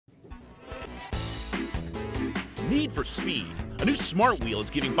Need for speed. A new smart wheel is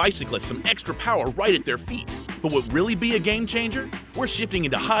giving bicyclists some extra power right at their feet. But would really be a game changer? We're shifting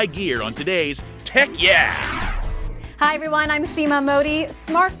into high gear on today's Tech Yeah! Hi everyone, I'm Seema, Mody.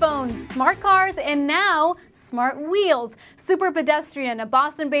 Smartphones, smart cars, and now smart wheels. Superpedestrian, a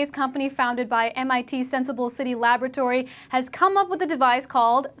Boston-based company founded by MIT Sensible City Laboratory, has come up with a device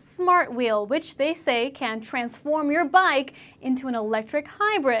called Smart Wheel, which they say can transform your bike into an electric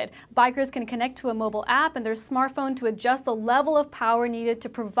hybrid. Bikers can connect to a mobile app and their smartphone to adjust the level of power needed to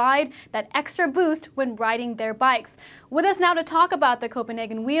provide that extra boost when riding their bikes. With us now to talk about the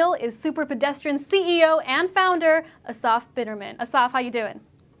Copenhagen Wheel is Superpedestrian CEO and founder Assaf Biderman. Assaf, how you doing?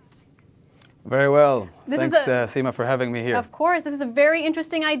 Very well. Thanks, Seema, for having me here. Of course. This is a very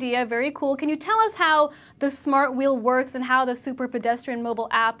interesting idea, very cool. Can you tell us how the Smart Wheel works and how the Superpedestrian mobile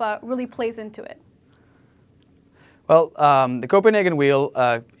app really plays into it? Well, the Copenhagen Wheel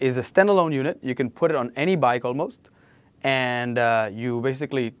is a standalone unit. You can put it on any bike almost. And you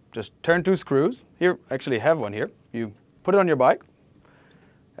basically just turn two screws. Here, I actually have one here. You put it on your bike,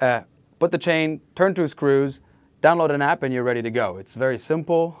 put the chain, turn two screws, download an app, and you're ready to go. It's very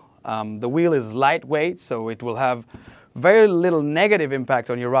simple. The wheel is lightweight, so it will have very little negative impact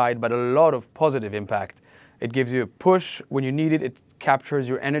on your ride, but a lot of positive impact. It gives you a push when you need it. It captures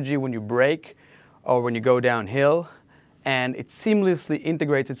your energy when you brake or when you go downhill, and it seamlessly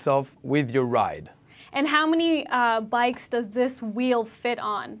integrates itself with your ride. And how many bikes does this wheel fit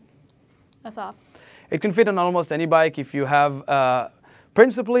on, Assaf? It can fit on almost any bike. If you have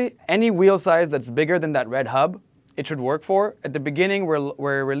principally any wheel size that's bigger than that red hub, it should work for. At the beginning,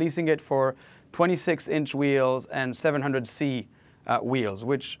 we're releasing it for 26-inch wheels and 700C wheels,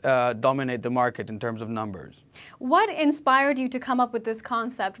 which dominate the market in terms of numbers. What inspired you to come up with this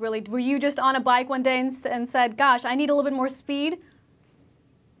concept, really? Were you just on a bike one day and said, gosh, I need a little bit more speed?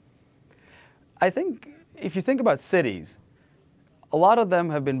 I think if you think about cities, a lot of them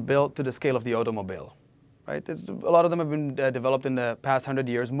have been built to the scale of the automobile, right? A lot of them have been developed in the past 100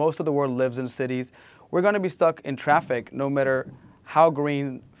 years. Most of the world lives in cities. We're going to be stuck in traffic no matter how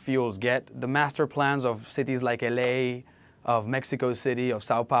green fuels get. The master plans of cities like LA, of Mexico City, of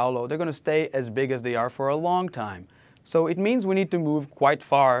Sao Paulo, they're going to stay as big as they are for a long time. So it means we need to move quite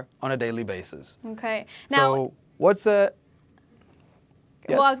far on a daily basis. Okay. Now, so what's a...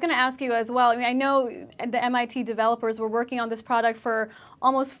 Yes. Well, I was going to ask you as well. I mean, I know the MIT developers were working on this product for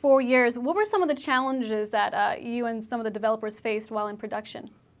almost 4 years. What were some of the challenges that you and some of the developers faced while in production?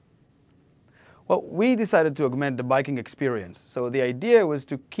 Well, we decided to augment the biking experience. So the idea was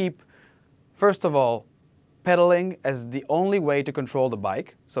to keep, first of all, pedaling as the only way to control the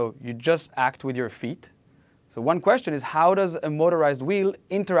bike. So you just act with your feet. So one question is, how does a motorized wheel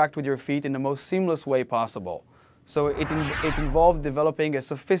interact with your feet in the most seamless way possible? So it involved developing a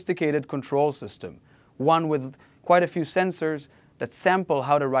sophisticated control system, one with quite a few sensors that sample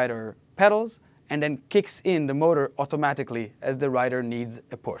how the rider pedals and then kicks in the motor automatically as the rider needs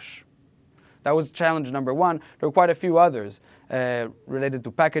a push. That was challenge number one. There were quite a few others related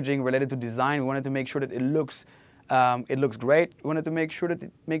to packaging, related to design. We wanted to make sure that it looks great. We wanted to make sure that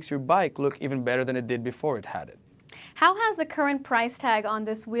it makes your bike look even better than it did before it had it. How has the current price tag on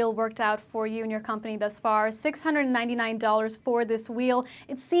this wheel worked out for you and your company thus far? $699 for this wheel.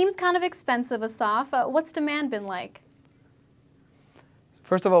 It seems kind of expensive, Assaf. What's demand been like?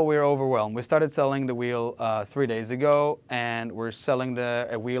 First of all, we're overwhelmed. We started selling the wheel 3 days ago, and we're selling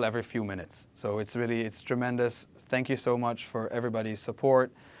a wheel every few minutes. So it's tremendous. Thank you so much for everybody's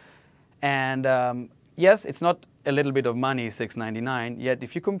support. And yes, it's not a little bit of money, $699, yet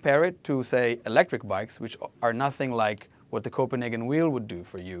if you compare it to, say, electric bikes, which are nothing like what the Copenhagen Wheel would do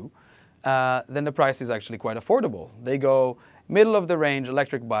for you, then the price is actually quite affordable. They go middle of the range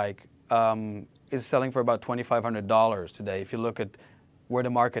electric bike is selling for about $2,500 today if you look at where the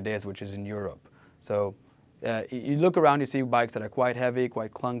market is, which is in Europe. So you look around, you see bikes that are quite heavy,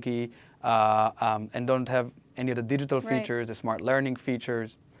 quite clunky, and don't have any of the digital features, the smart learning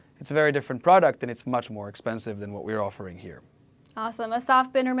features. It's a very different product, and it's much more expensive than what we're offering here. Awesome.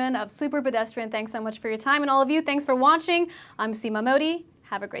 Assaf Biderman of Superpedestrian, thanks so much for your time. And all of you, thanks for watching. I'm Seema, Mody.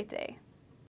 Have a great day.